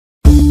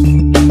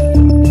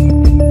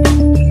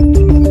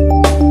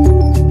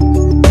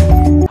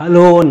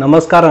Hello,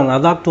 Namaskar and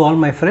Adab to all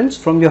my friends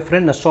from your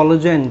friend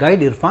astrologer and guide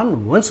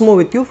Irfan, once more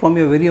with you from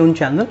your very own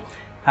channel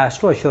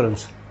Astro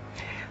Assurance.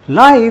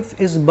 Life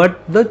is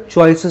but the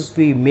choices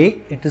we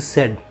make, it is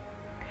said.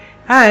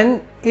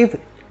 And if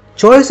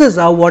choices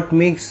are what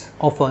makes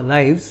of our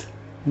lives,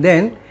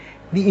 then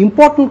the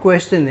important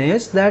question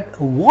is that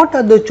what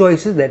are the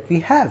choices that we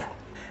have?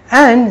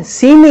 And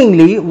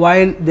seemingly,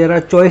 while there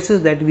are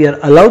choices that we are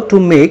allowed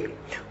to make,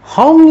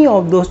 how many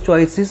of those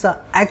choices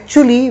are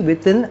actually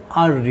within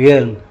our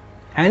realm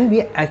and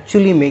we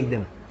actually make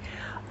them?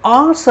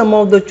 Are some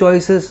of the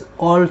choices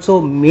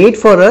also made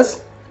for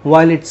us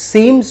while it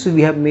seems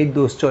we have made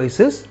those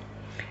choices?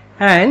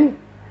 And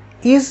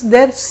is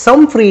there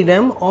some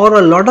freedom or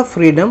a lot of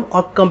freedom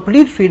or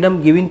complete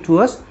freedom given to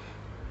us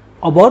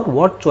about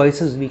what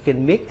choices we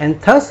can make and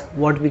thus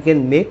what we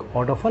can make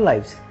out of our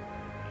lives?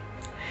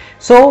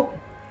 So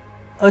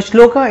a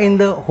shloka in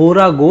the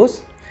Hora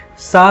goes,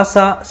 Sa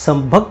sa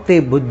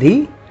sambhakte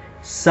buddhi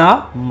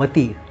sa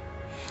mati,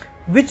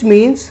 which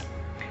means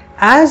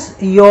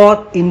as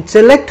your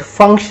intellect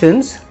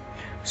functions,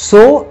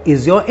 so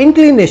is your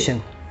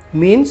inclination.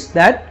 Means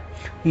that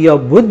your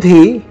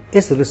buddhi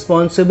is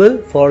responsible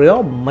for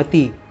your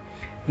mati,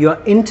 your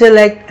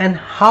intellect, and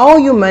how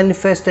you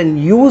manifest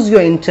and use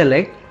your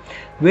intellect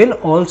will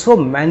also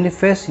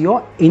manifest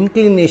your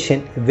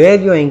inclination, where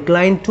you are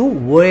inclined to,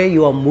 where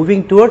you are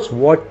moving towards,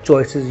 what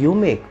choices you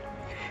make.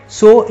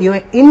 So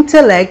your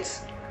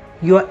intellects,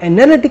 your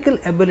analytical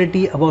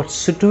ability about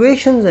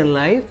situations in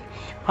life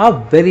are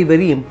very,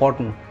 very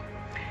important.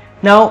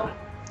 Now,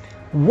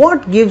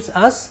 what gives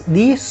us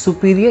the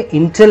superior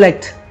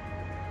intellect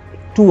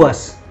to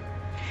us?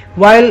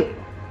 While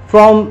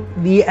from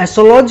the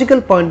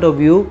astrological point of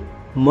view,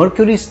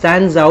 Mercury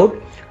stands out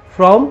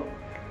from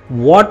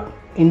what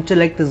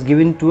intellect is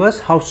given to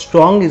us, how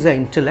strong is our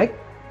intellect,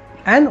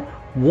 and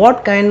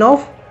what kind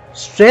of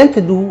strength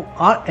do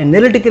our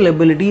analytical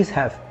abilities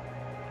have.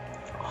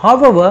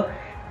 However,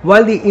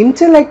 while the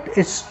intellect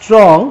is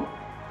strong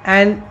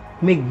and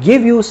may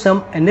give you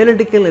some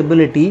analytical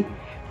ability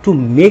to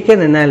make an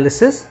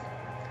analysis,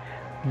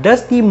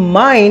 does the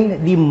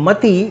mind, the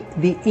mati,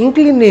 the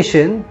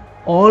inclination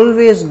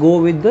always go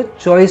with the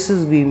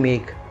choices we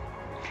make?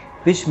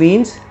 Which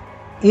means,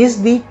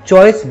 is the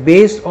choice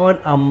based on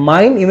our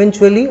mind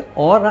eventually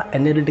or our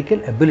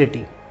analytical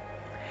ability?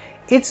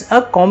 It's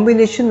a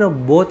combination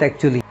of both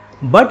actually,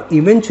 but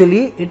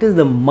eventually it is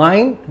the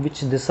mind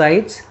which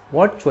decides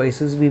what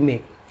choices we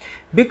make,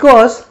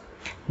 because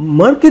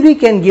Mercury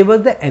can give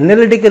us the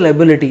analytical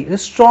ability, the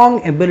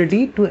strong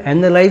ability to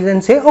analyze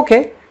and say,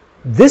 okay,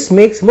 this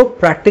makes more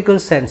practical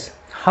sense.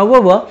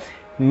 However,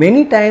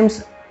 many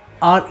times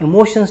our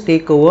emotions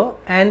take over,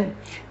 and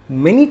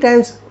many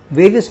times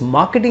various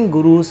marketing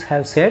gurus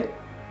have said,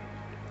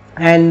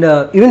 and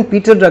even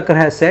Peter Drucker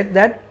has said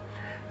that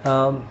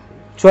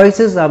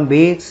choices are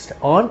based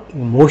on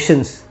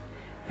emotions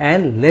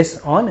and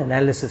less on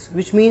analysis,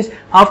 which means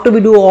after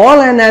we do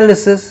all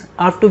analysis,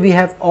 after we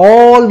have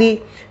all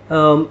the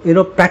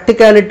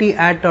practicality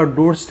at our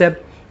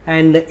doorstep,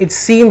 and it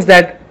seems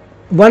that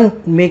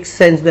one makes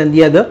sense than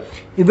the other,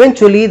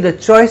 eventually the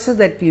choices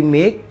that we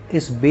make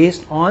is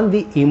based on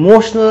the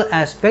emotional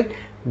aspect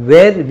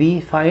where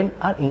we find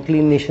our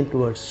inclination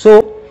towards.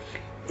 So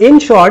in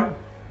short,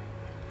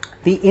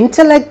 the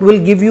intellect will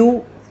give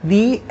you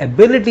the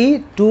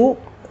ability to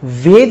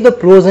weigh the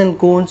pros and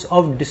cons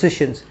of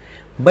decisions,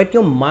 but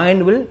your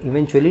mind will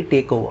eventually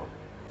take over.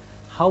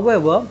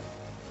 However,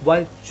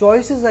 while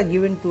choices are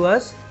given to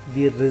us,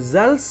 the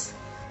results,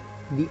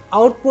 the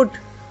output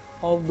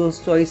of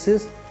those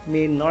choices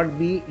may not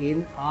be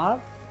in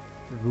our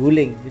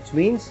ruling, which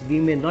means we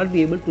may not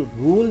be able to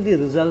rule the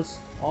results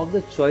of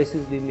the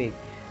choices we make.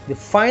 The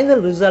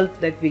final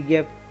result that we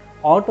get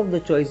out of the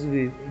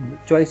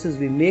choices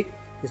we make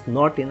is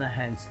not in our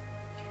hands.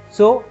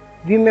 So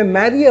we may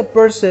marry a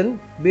person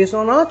based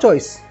on our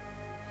choice,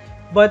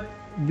 but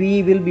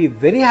we will be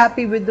very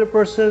happy with the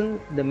person,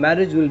 the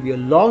marriage will be a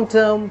long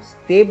term,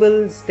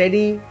 stable,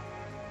 steady,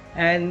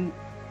 and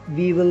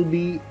we will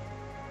be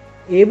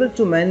able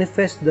to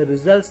manifest the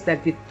results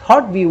that we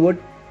thought we would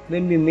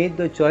when we made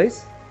the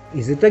choice.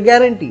 Is it a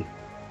guarantee?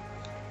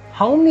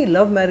 How many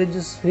love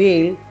marriages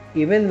fail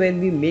even when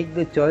we make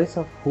the choice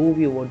of who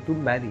we want to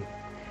marry?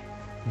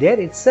 There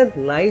itself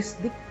lies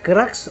the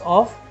crux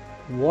of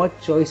what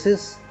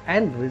choices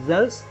and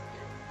results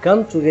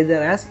come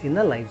together as in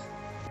our lives.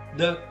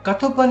 The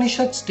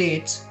Kathopanishad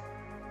states,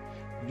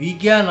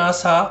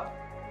 Vigyanasa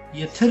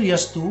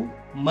yathiryastu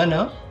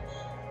mana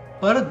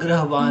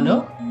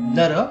pargrahvana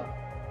nara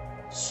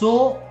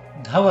so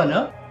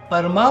dhavana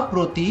parma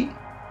proti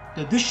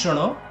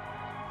tadushrana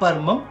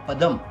parmam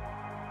padam.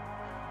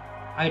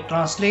 I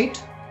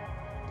translate,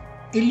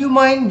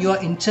 illumine your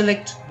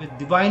intellect with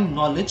divine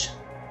knowledge,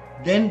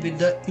 then with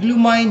the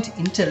illumined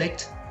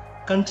intellect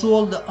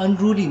control the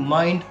unruly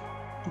mind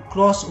to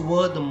cross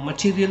over the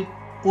material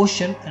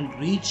ocean and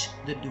reach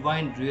the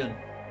divine realm.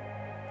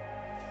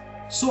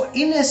 So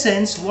in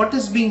essence, what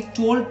is being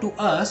told to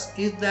us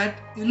is that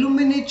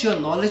illuminate your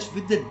knowledge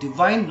with the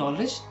divine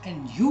knowledge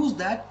and use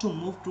that to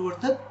move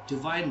towards the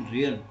divine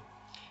realm.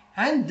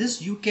 And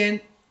this you can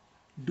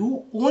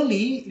do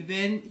only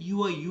when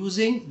you are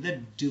using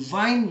the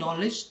divine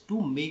knowledge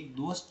to make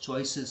those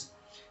choices.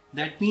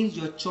 That means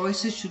your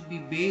choices should be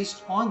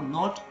based on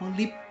not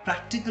only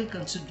practical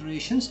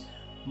considerations,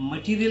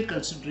 material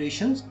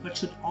considerations, but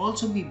should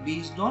also be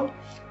based on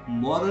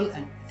moral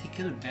and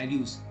ethical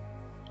values.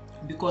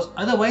 Because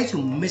otherwise you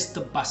miss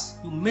the bus.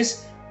 You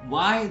miss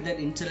why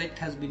that intellect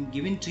has been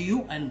given to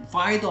you and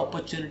why the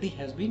opportunity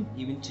has been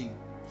given to you.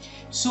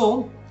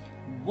 So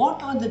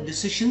what are the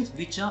decisions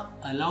which are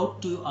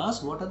allowed to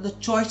us? What are the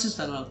choices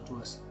allowed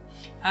to us?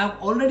 I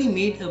have already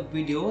made a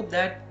video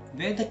that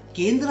where the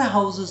Kendra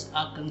houses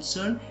are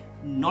concerned,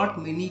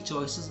 not many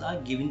choices are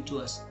given to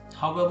us.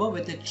 However,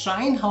 where the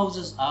trine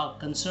houses are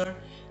concerned,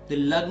 the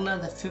Lagna,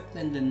 the 5th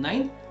and the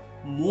 9th,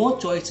 more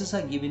choices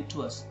are given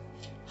to us.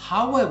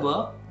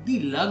 However,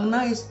 the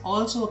Lagna is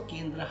also a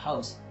Kendra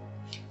house.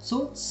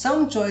 So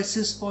some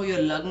choices for your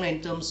Lagna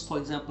in terms, for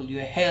example,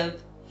 your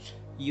health,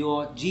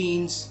 your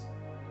genes,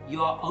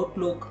 your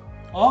outlook,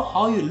 or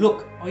how you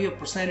look, or your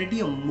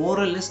personality or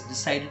moral is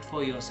decided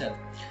for yourself.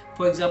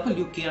 For example,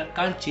 you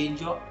can't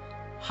change your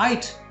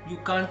height, you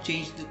can't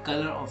change the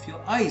color of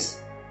your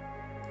eyes,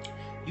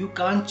 you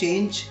can't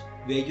change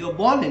where you're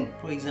born in,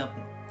 for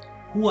example,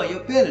 who are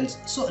your parents.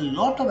 So a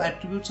lot of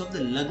attributes of the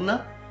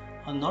Lagna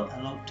are not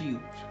allowed to you.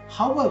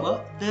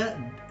 However, the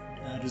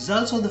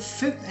results of the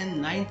 5th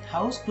and 9th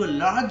house to a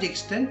large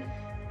extent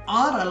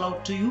are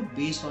allowed to you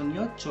based on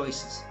your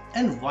choices.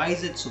 And why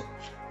is it so?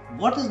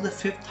 What is the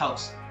 5th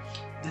house?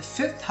 The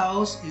 5th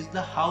house is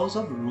the house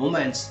of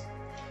romance.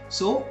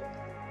 So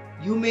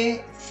you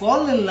may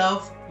fall in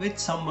love with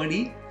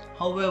somebody,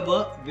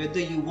 however, whether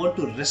you want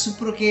to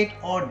reciprocate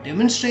or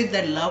demonstrate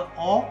that love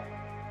or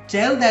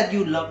tell that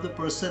you love the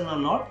person or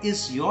not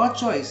is your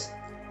choice.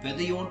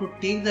 Whether you want to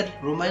take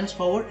that romance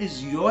forward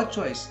is your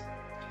choice.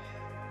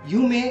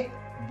 You may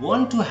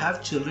want to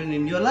have children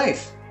in your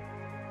life,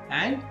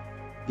 and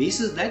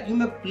basis that you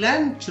may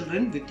plan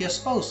children with your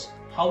spouse.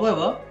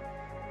 However,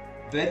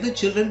 whether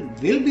children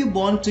will be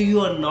born to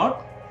you or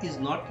not is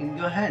not in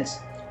your hands.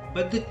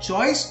 But the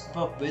choice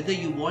of whether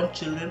you want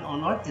children or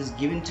not is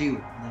given to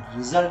you. The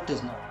result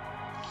is not.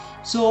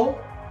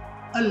 So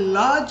a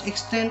large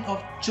extent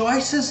of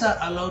choices are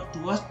allowed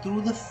to us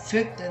through the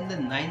 5th and the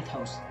 9th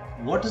house.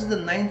 What is the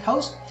 9th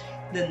house?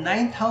 The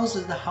 9th house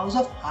is the house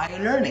of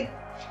higher learning.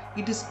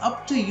 It is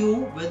up to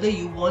you whether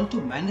you want to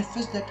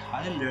manifest that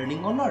higher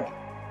learning or not.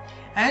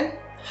 And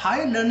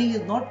higher learning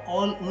is not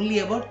only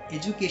about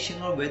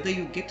education or whether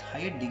you get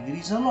higher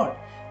degrees or not.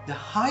 The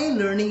higher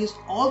learning is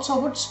also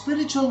about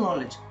spiritual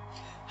knowledge.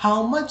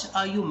 How much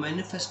are you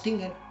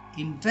manifesting and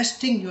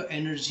investing your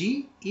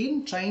energy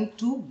in trying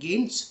to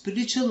gain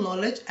spiritual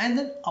knowledge and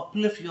then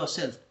uplift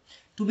yourself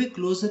to be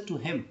closer to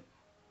Him?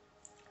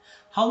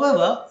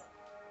 However,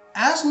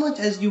 as much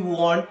as you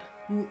want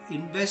to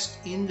invest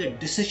in the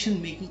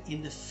decision making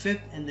in the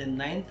 5th and the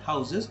 9th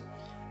houses,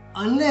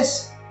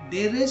 unless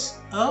there is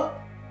a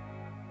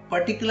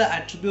particular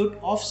attribute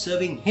of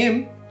serving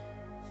Him,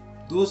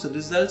 those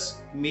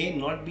results may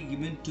not be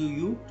given to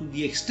you to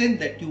the extent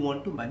that you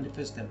want to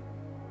manifest them.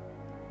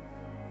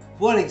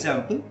 For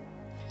example,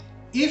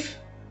 if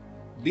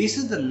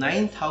basis the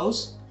 9th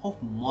house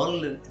of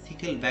moral and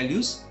ethical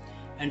values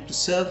and to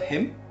serve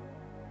Him,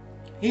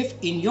 if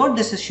in your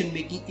decision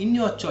making, in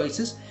your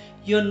choices,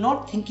 you're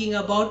not thinking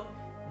about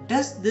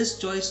does this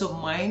choice of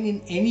mine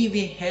in any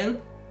way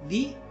help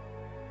the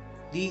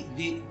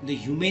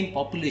humane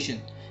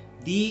population,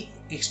 the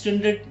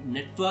extended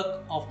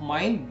network of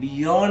mine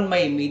beyond my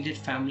immediate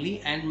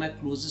family and my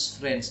closest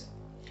friends,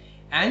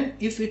 and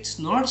if it's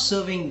not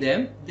serving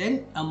them,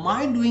 then am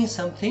I doing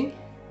something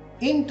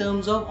in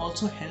terms of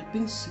also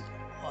helping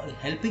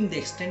the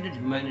extended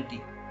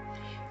humanity?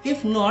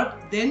 If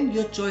not, then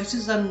your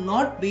choices are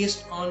not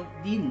based on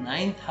the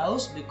 9th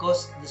house,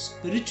 because the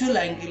spiritual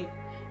angle,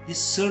 the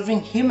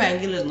serving Him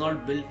angle is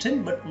not built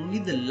in, but only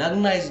the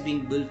Lagna is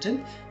being built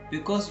in,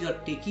 because you are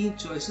taking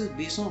choices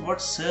based on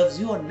what serves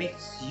you or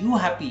makes you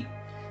happy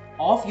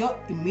of your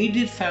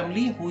immediate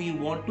family who you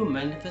want to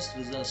manifest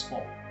results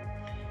for.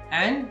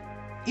 And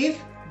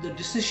if the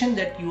decision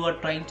that you are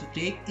trying to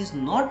take is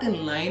not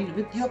in line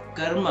with your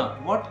karma,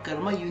 what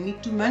karma you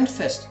need to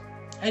manifest,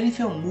 and if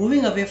you are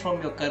moving away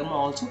from your karma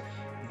also,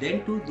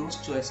 then too those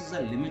choices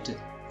are limited.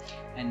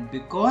 And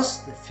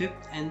because the 5th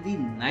and the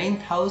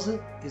 9th house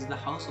is the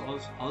house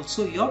of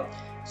also your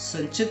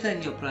sanchita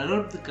and your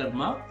prarabdha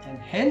karma, and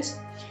hence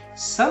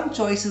some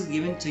choice is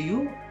given to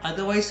you,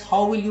 otherwise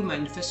how will you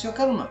manifest your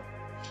karma?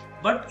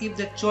 But if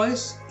the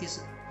choice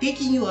is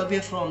taking you away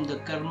from the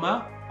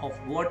karma of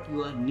what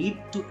you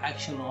need to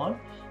action on,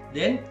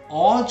 then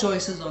all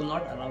choices are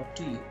not allowed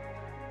to you.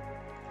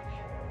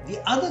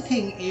 The other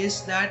thing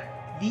is that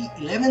the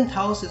 11th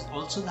house is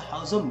also the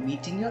house of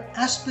meeting your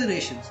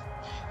aspirations.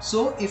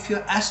 So if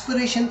your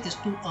aspiration is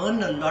to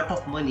earn a lot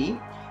of money,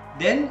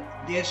 then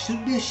there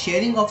should be a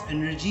sharing of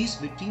energies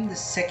between the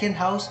second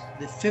house,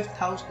 the fifth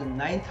house, the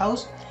ninth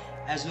house,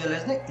 as well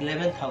as the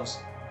 11th house.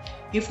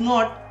 If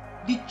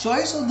not, the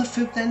choice of the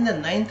fifth and the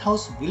ninth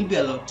house will be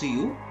allowed to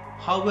you.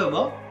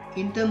 However,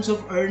 in terms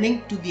of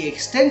earning, to the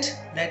extent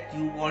that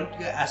you want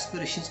your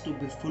aspirations to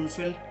be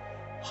fulfilled,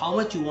 how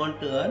much you want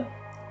to earn,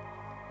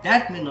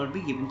 that may not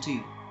be given to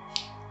you.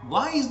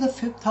 Why is the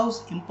fifth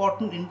house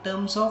important in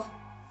terms of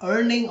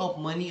earning of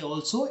money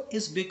also?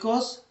 Is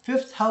because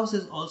fifth house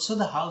is also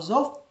the house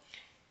of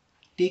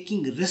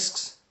taking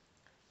risks,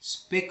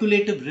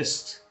 speculative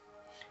risks,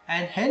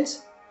 and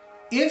hence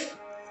if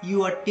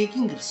you are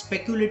taking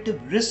speculative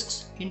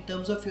risks in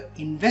terms of your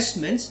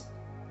investments,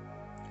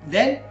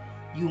 then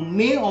you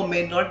may or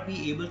may not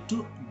be able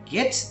to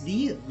get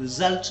the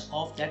result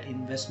of that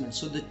investment.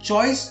 So the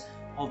choice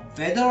of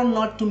whether or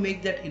not to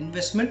make that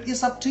investment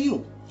is up to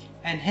you,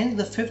 and hence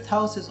the fifth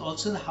house is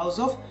also the house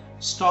of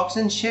stocks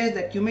and shares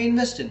that you may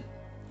invest in.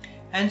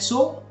 And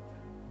so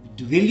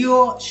will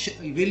your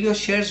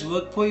shares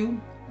work for you?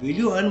 Will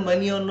you earn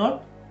money or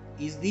not?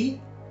 Is the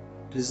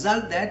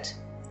result that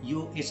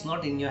it's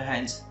not in your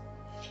hands.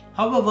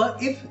 However,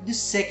 if the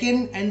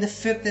second and the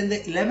fifth and the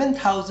 11th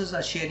houses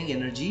are sharing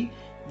energy,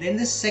 then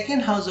the second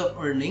house of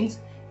earnings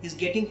is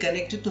getting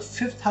connected to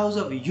fifth house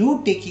of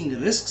you taking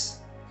risks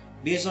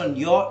based on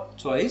your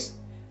choice,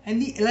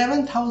 and the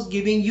 11th house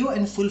giving you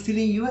and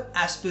fulfilling your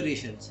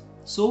aspirations.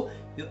 So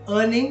your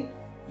earning,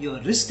 your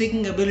risk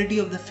taking ability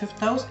of the fifth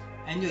house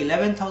and your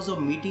 11th house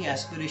of meeting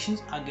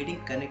aspirations are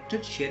getting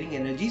connected, sharing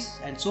energies,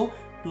 and so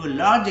to a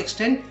large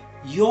extent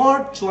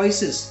your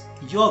choices,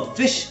 your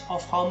wish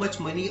of how much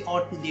money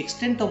or to the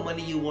extent of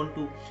money you want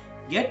to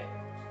get,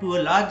 to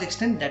a large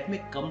extent that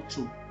may come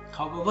true.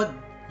 However,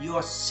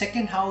 your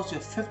second house, your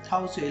fifth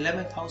house, your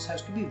 11th house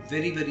has to be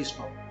very, very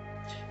strong.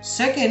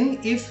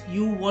 Second, if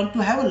you want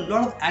to have a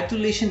lot of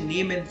adulation,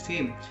 name and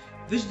fame,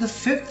 which the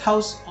fifth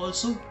house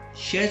also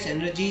shares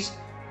energies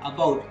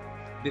about,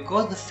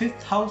 because the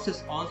fifth house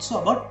is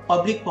also about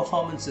public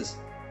performances.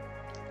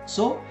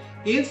 So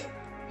if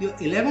your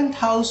 11th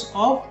house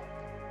of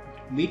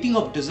meeting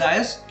of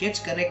desires gets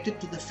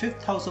connected to the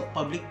fifth house of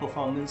public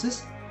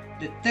performances,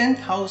 the 10th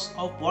house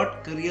of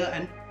what career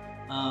and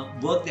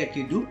work that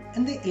you do,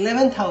 and the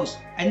 11th house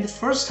and the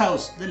first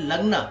house, the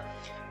lagna,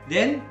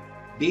 then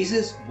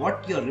basis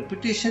what your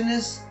reputation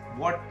is,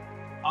 what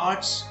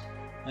arts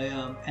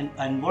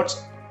and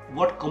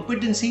what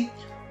competency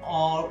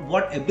or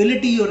what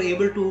ability you are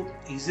able to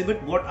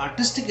exhibit, what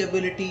artistic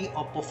ability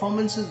or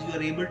performances you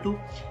are able to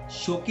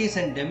showcase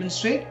and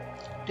demonstrate,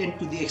 and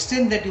to the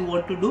extent that you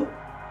want to do,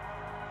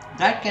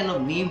 that kind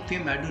of name,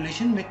 fame,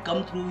 adulation may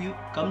come through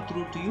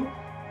to you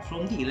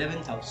from the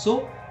 11th house.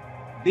 So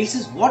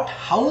basis what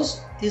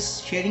house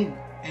is sharing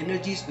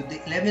energies with the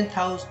 11th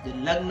house, the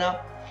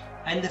lagna,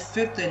 and the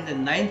 5th and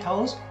the 9th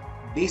house,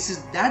 basis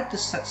that the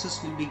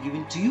success will be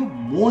given to you,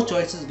 more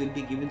choices will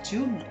be given to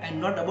you, and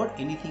not about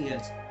anything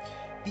else.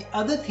 The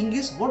other thing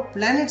is what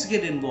planets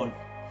get involved.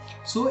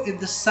 So if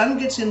the sun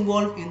gets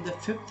involved in the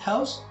 5th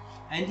house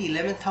and the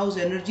 11th house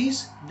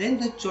energies, then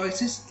the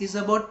choices is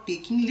about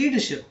taking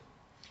leadership.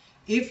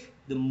 If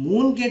the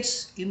moon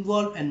gets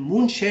involved and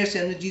moon shares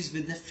energies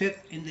with the 5th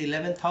and the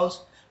 11th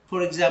house,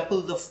 for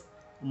example, the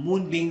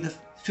moon being the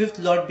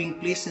 5th lord being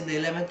placed in the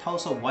 11th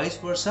house or vice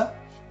versa,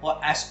 or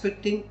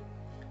aspecting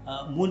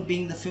moon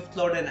being the 5th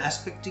lord and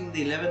aspecting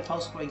the 11th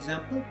house, for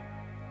example,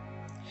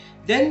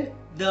 then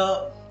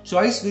the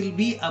choice will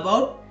be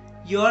about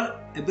your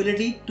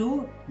ability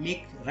to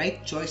make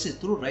right choices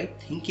through right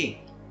thinking.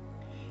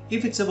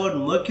 If it's about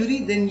Mercury,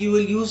 then you will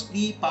use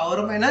the power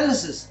of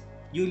analysis.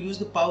 You will use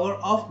the power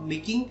of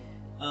making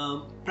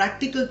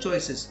practical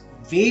choices,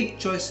 weighed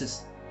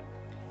choices,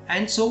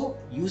 and so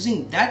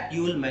using that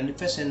you will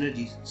manifest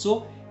energies.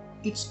 So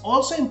it's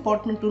also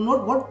important to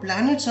note what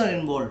planets are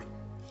involved.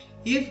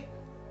 If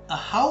a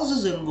house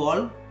is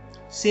involved,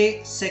 say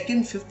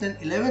 2nd, 5th and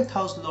 11th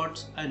house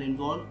lords are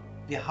involved,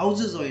 the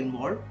houses are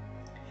involved,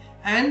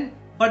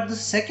 but the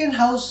 2nd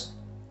house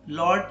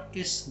lord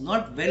is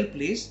not well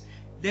placed,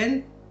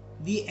 then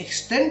the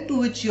extent to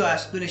which your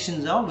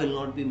aspirations are will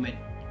not be met.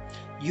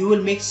 You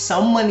will make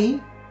some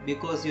money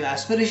because your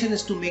aspiration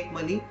is to make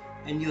money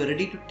and you are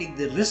ready to take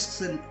the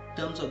risks in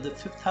terms of the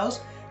 5th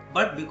house,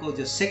 but because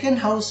your 2nd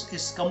house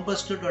is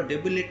combusted or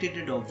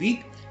debilitated or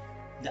weak,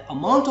 the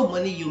amount of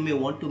money you may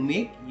want to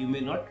make, you may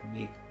not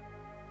make.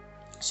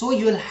 So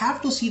you will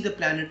have to see the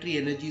planetary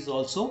energies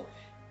also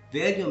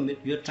where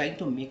you're trying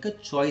to make a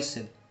choice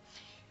in.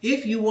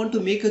 If you want to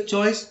make a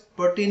choice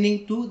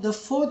pertaining to the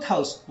 4th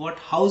house, what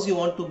house you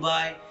want to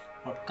buy,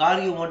 what car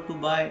you want to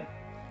buy,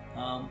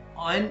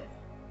 and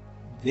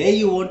where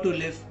you want to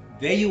live,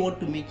 where you want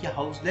to make your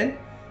house, then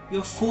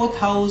your 4th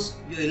house,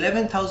 your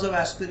 11th house of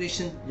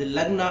aspiration, the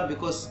lagna,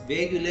 because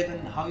where you live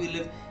and how you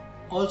live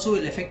also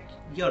will affect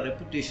your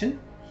reputation,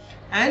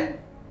 and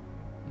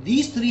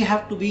these three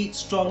have to be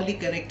strongly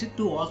connected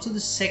to also the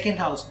 2nd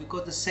house,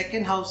 because the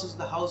 2nd house is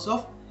the house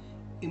of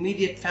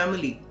immediate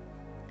family.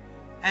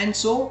 And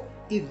so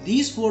if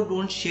these four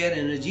don't share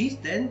energies,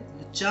 then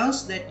the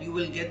chance that you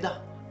will get the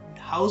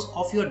house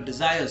of your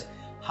desires,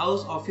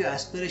 house of your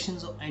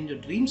aspirations and your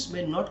dreams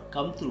may not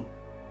come through.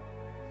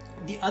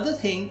 The other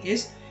thing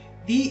is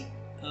the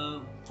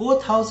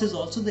fourth house is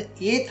also the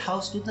 8th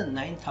house to the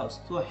 9th house.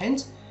 So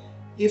hence,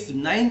 if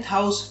 9th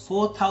house,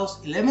 4th house,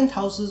 11th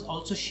houses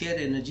also share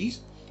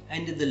energies,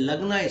 and if the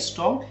Lagna is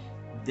strong,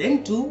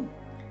 then too,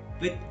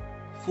 with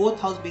 4th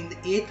house being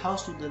the 8th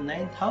house to the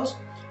 9th house,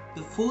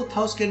 the 4th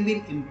house can be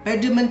an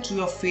impediment to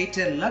your fate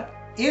and luck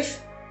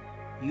if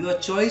your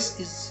choice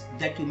is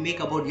that you make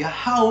about your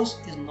house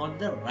is not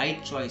the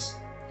right choice.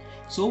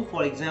 So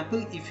for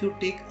example, if you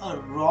take a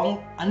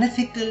wrong,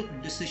 unethical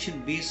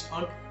decision based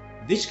on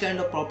which kind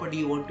of property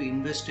you want to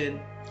invest in,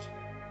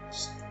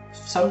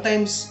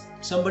 sometimes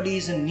somebody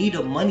is in need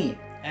of money,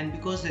 and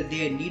because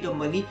they are in need of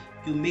money,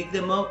 you make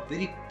them a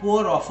very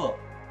poor offer,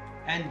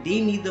 and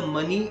they need the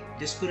money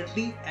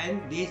desperately,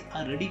 and they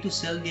are ready to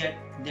sell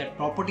their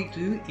property to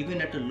you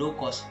even at a low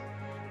cost,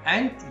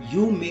 and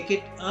you make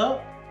it a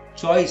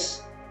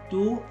choice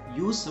to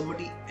use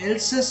somebody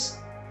else's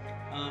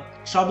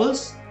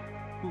troubles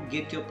to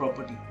get your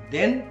property.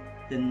 Then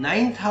the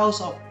 9th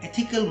house of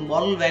ethical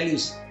moral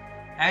values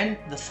and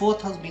the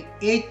 4th house being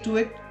 8 to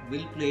it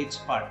will play its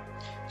part.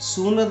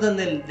 Sooner than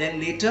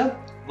later,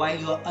 while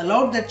you are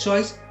allowed that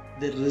choice,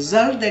 the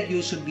result that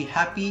you should be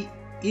happy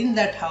in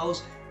that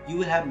house, you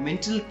will have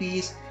mental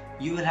peace,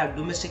 you will have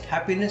domestic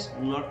happiness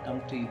will not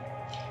come to you.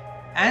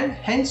 And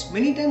hence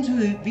many times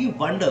we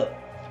wonder,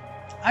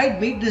 I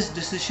made this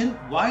decision,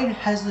 why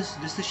has this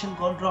decision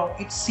gone wrong?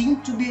 It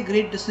seemed to be a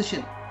great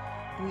decision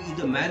to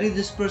either marry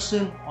this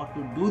person or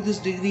to do this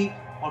degree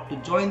or to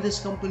join this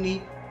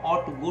company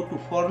or to go to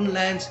foreign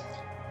lands.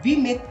 We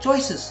make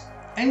choices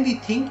and we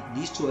think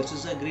these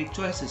choices are great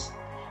choices.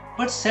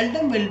 But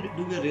seldom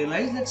do we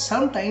realize that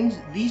sometimes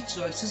these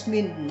choices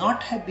may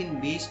not have been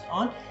based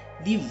on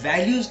the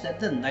values that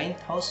the 9th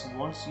house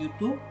wants you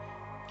to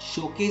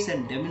showcase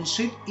and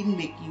demonstrate in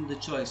making the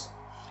choice,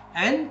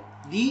 and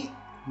the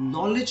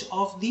knowledge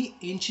of the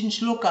ancient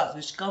shlokas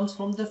which comes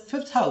from the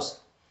 5th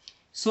house.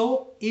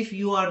 So if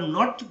you are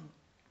not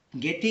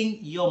getting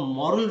your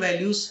moral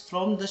values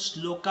from the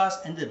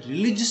shlokas and the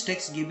religious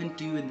texts given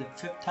to you in the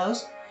 5th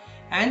house,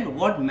 and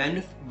what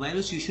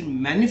values you should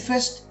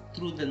manifest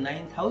through the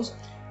 9th house,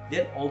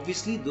 then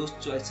obviously those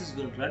choices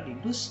will run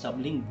into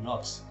stumbling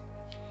blocks.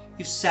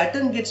 If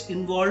Saturn gets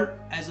involved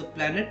as a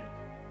planet,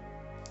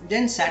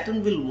 then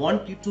Saturn will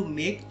want you to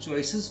make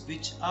choices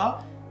which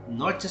are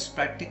not just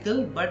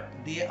practical, but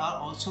they are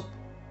also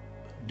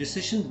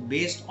decisions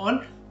based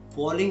on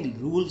following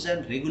rules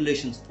and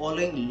regulations,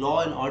 following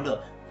law and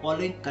order,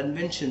 following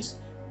conventions,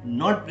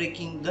 not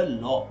breaking the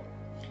law,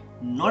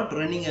 not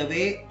running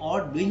away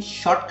or doing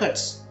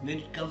shortcuts when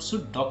it comes to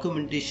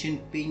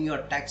documentation, paying your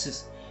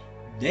taxes.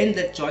 Then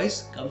the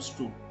choice comes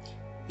true.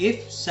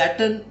 If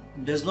Saturn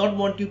does not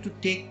want you to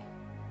take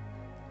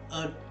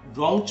a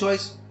wrong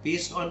choice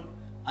based on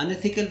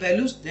unethical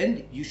values,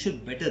 then you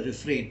should better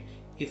refrain.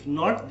 If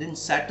not, then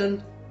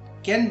Saturn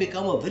can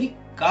become a very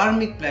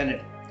karmic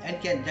planet,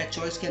 and that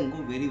choice can go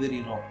very,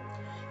 very wrong.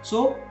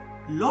 So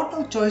lot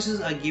of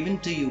choices are given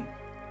to you.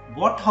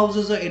 What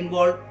houses are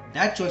involved,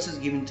 that choice is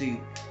given to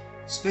you.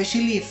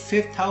 Especially if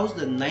 5th house,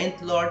 the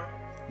 9th lord,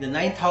 the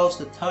 9th house,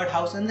 the 3rd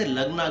house and the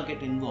Lagna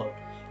get involved,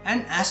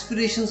 and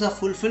aspirations are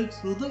fulfilled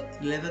through the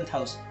 11th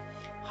house.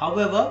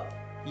 However,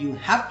 you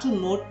have to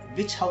note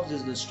which house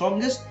is the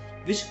strongest,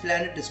 which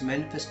planet is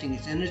manifesting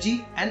its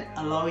energy and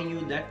allowing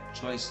you that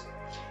choice.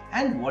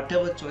 And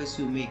whatever choice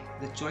you make,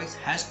 the choice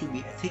has to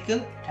be ethical,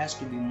 it has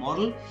to be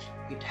moral,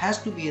 it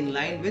has to be in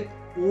line with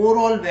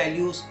overall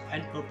values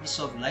and purpose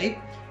of life,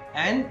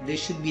 and there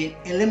should be an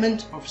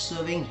element of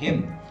serving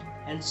him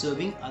and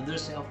serving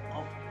others of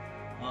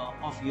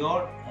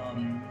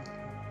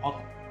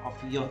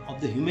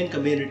the human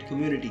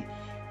community.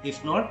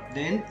 If not,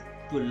 then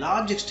to a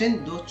large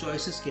extent those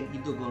choices can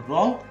either go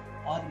wrong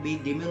or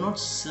they may not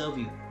serve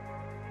you.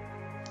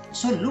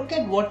 So look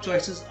at what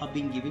choices are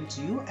being given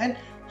to you and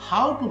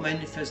how to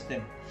manifest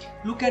them.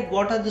 Look at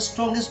what are the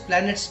strongest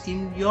planets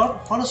in your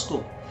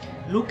horoscope.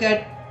 Look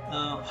at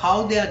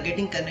how they are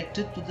getting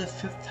connected to the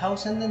 5th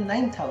house and the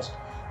 9th house.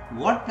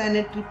 What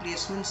planetary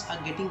placements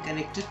are getting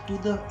connected to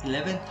the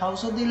 11th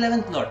house or the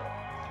 11th lord,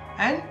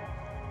 and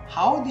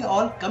how they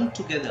all come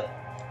together.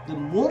 The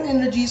more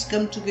energies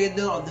come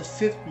together of the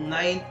 5th,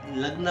 9th,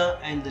 Lagna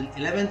and the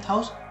 11th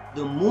house,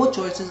 the more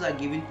choices are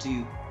given to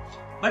you.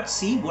 But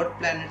see what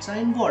planets are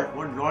involved,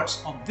 what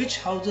lords of which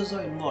houses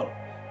are involved,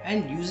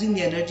 and using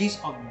the energies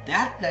of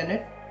that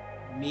planet,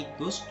 make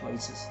those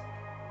choices.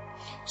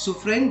 So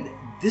friend,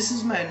 this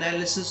is my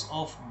analysis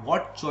of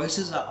what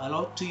choices are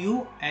allowed to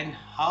you and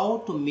how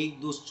to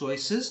make those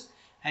choices,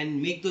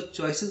 and make those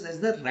choices as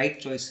the right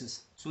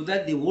choices so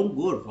that they won't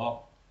go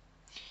wrong.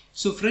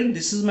 So friend,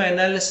 this is my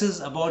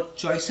analysis about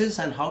choices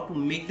and how to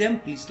make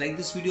them. Please like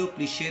this video,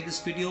 please share this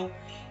video,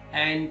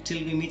 and till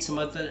we meet some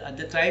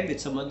other time with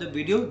some other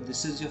video,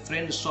 this is your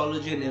friend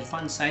astrologer and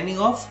Irfan signing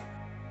off.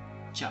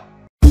 Ciao.